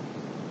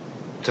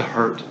 to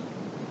hurt,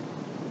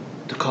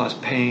 to cause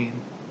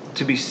pain,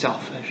 to be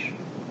selfish,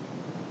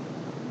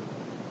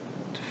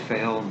 to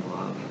fail in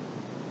love.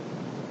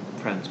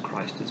 Friends,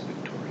 Christ is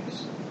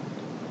victorious.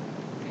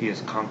 He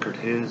has conquered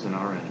his and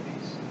our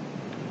enemies.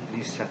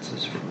 and he sets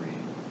us free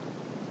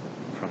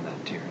from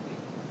that tyranny.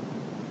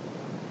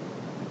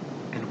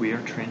 And we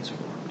are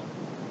transformed.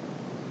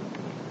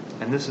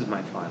 And this is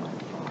my final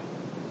thought.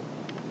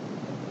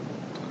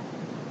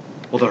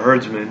 Well, the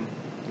herdsmen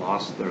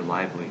lost their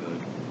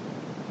livelihood.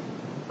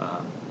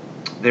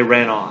 They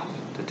ran off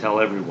to tell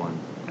everyone,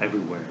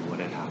 everywhere, what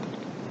had happened,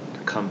 to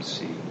come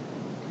see.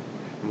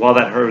 And while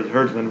that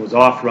herdsman was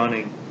off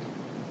running,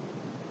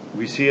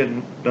 we see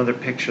another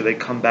picture. They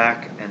come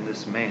back, and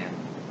this man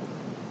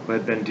who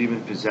had been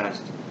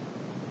demon-possessed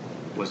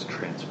was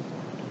transformed.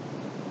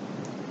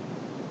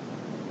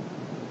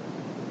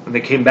 When they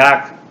came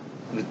back,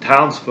 the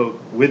townsfolk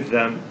with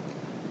them,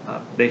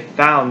 they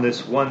found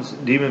this once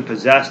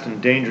demon-possessed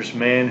and dangerous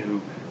man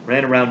who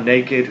ran around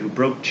naked, who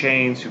broke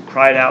chains, who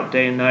cried out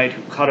day and night,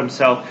 who cut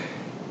himself.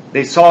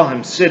 They saw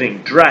him sitting,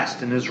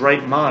 dressed in his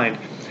right mind,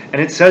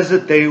 and it says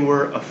that they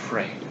were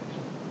afraid.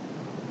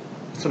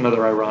 It's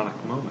another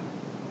ironic moment.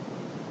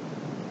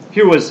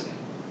 Here was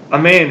a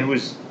man who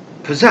was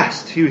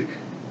possessed.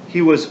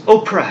 He was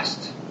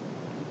oppressed.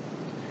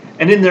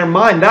 And in their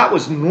mind, that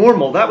was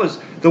normal. That was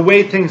the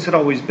way things had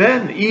always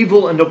been.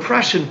 Evil and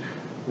oppression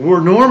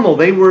were normal.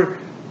 They were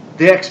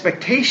the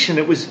expectation.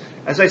 It was,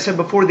 as I said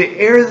before, the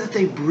air that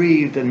they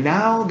breathed. And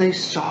now they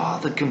saw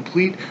the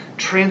complete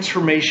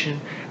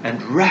transformation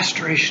and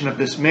restoration of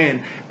this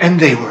man. And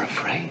they were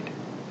afraid.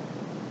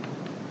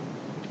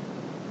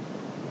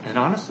 And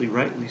honestly,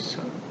 rightly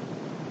so.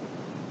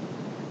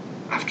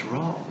 After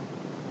all,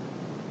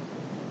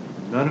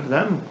 none of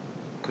them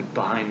could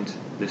bind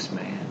this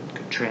man,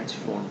 could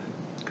transform him,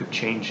 could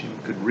change him,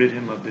 could rid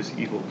him of this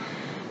evil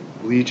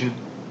legion.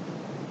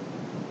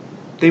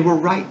 They were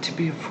right to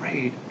be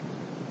afraid,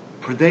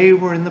 for they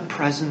were in the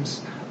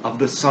presence of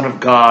the Son of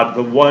God,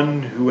 the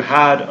one who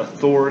had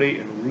authority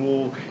and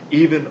rule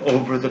even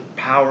over the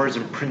powers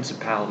and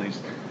principalities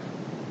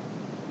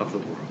of the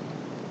world.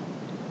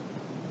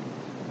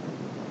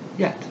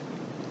 Yet,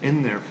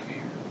 in their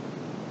fear,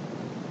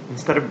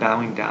 instead of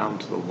bowing down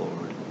to the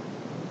Lord,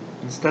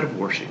 instead of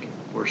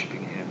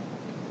worshiping Him,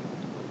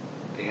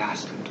 they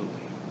asked Him to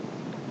leave.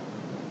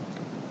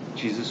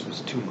 Jesus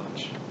was too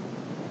much.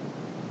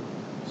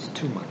 It's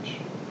too much.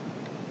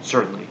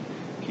 Certainly,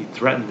 He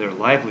threatened their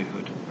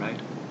livelihood, right?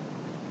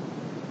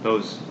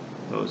 Those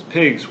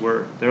pigs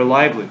were their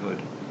livelihood.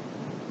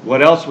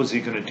 What else was He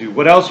going to do?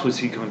 What else was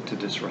He going to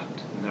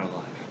disrupt in their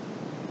life?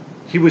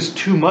 He was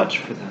too much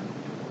for them.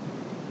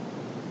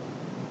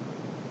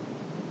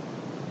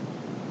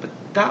 But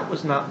that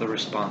was not the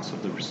response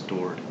of the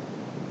restored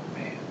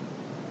man.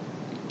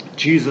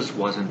 Jesus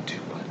wasn't too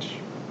much.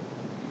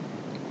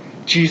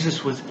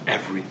 Jesus was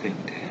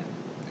everything to him.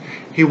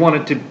 He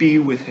wanted to be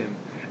with him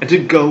and to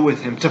go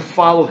with him, to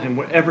follow him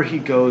wherever he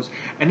goes.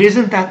 And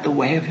isn't that the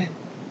way of it?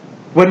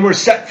 When we're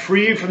set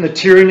free from the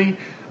tyranny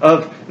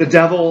of the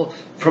devil,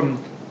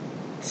 from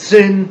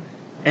sin,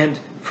 and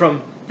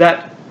from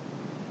that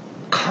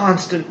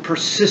constant,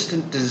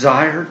 persistent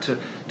desire to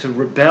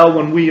rebel,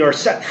 when we are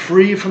set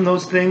free from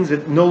those things,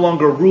 it no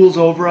longer rules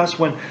over us,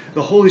 when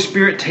the Holy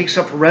Spirit takes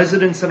up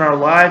residence in our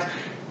lives,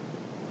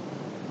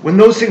 when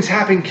those things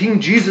happen, King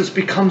Jesus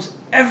becomes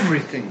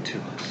everything to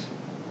us.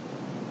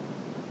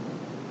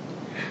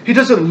 He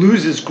doesn't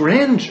lose his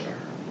grandeur.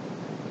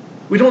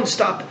 We don't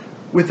stop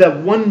with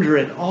that wonder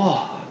and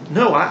awe.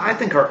 No, I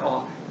think our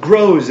awe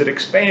grows, it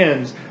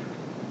expands.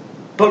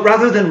 But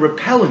rather than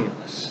repelling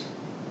us,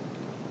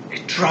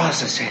 it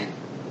draws us in.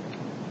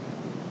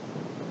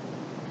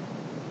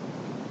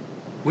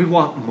 We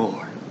want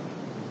more.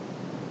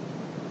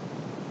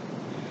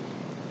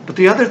 But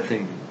the other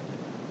thing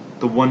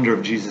the wonder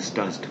of Jesus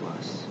does to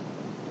us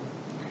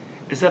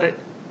is that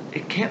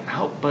it can't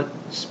help but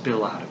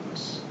spill out of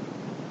us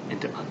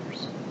into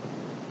others.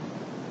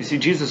 You see,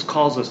 Jesus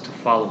calls us to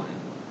follow him.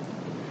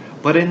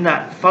 But in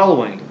that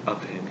following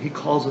of him, he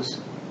calls us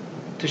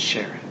to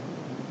share him.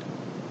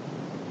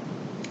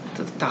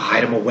 To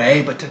hide him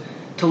away, but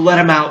to let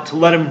him out, to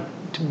let him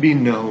to be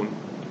known.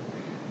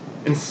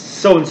 And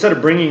so instead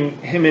of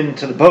bringing him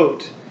into the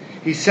boat,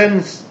 he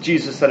sends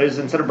Jesus, that is,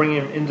 instead of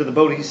bringing him into the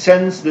boat, he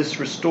sends this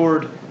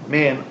restored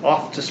man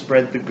off to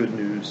spread the good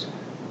news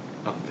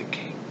of the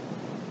King.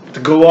 To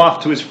go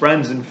off to his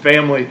friends and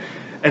family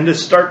and to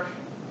start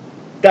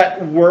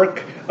that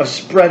work of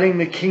spreading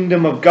the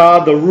kingdom of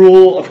God, the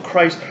rule of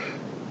Christ,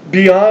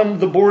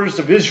 beyond the borders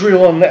of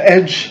Israel, on the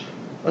edge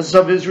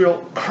of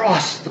Israel,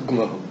 across the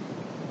globe.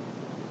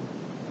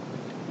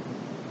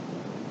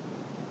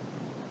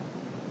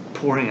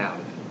 Pouring out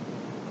of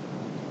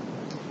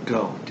it.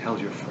 Go, tell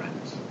your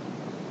friends.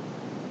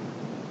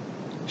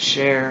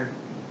 Share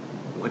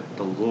what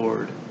the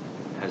Lord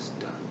has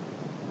done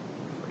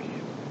for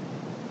you.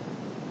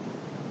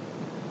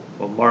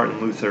 Well,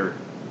 Martin Luther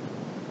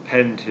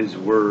penned his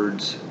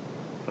words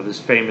of his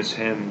famous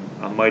hymn,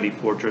 A Mighty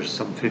Fortress,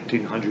 some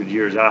 1,500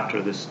 years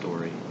after this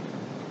story.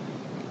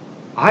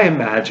 I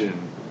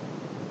imagine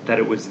that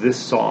it was this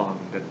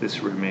song that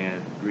this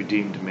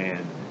redeemed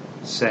man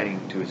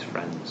sang to his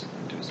friends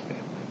and to his family.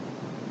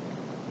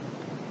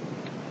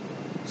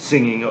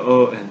 Singing,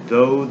 oh, and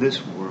though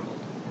this world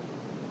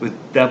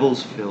with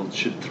devils filled,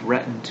 should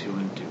threaten to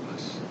undo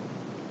us.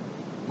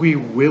 We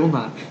will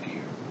not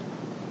fear,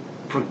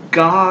 for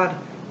God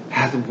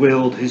hath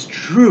willed his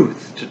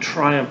truth to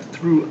triumph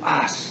through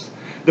us.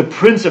 The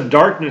prince of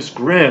darkness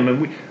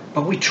grim,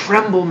 but we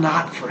tremble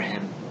not for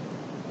him.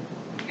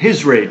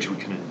 His rage we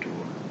can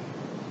endure,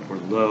 for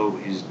lo,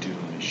 his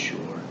doom is sure.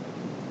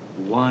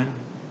 One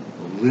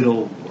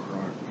little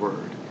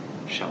word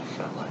shall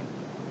fell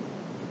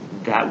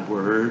it. That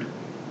word,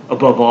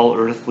 above all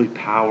earthly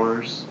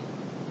powers,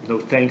 no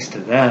thanks to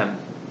them,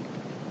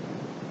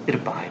 it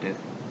abideth.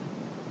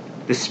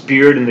 The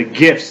Spirit and the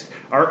gifts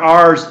are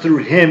ours through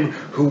him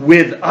who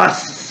with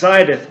us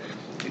sideth.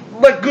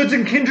 Let goods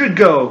and kindred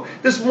go,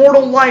 this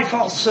mortal life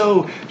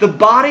also. The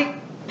body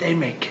they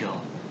may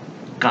kill.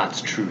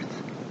 God's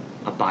truth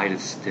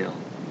abideth still.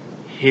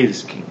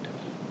 His kingdom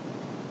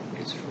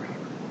is forever.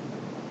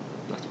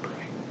 Let's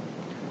pray.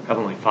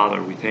 Heavenly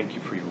Father, we thank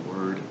you for your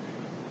word.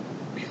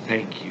 We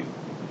thank you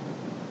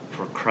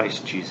for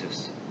Christ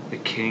Jesus, the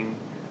King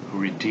who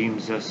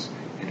redeems us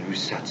and who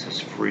sets us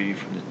free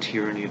from the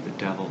tyranny of the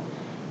devil,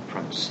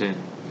 from sin,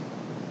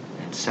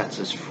 and sets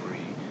us free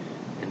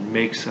and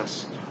makes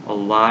us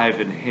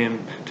alive in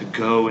him to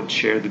go and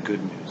share the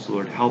good news.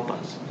 Lord, help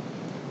us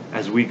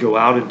as we go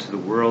out into the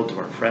world to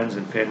our friends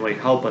and family.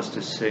 Help us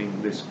to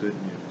sing this good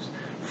news,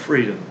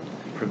 freedom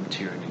from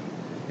tyranny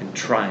and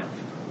triumph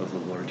of the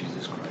Lord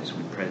Jesus Christ.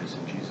 We pray this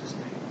in Jesus'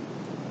 name.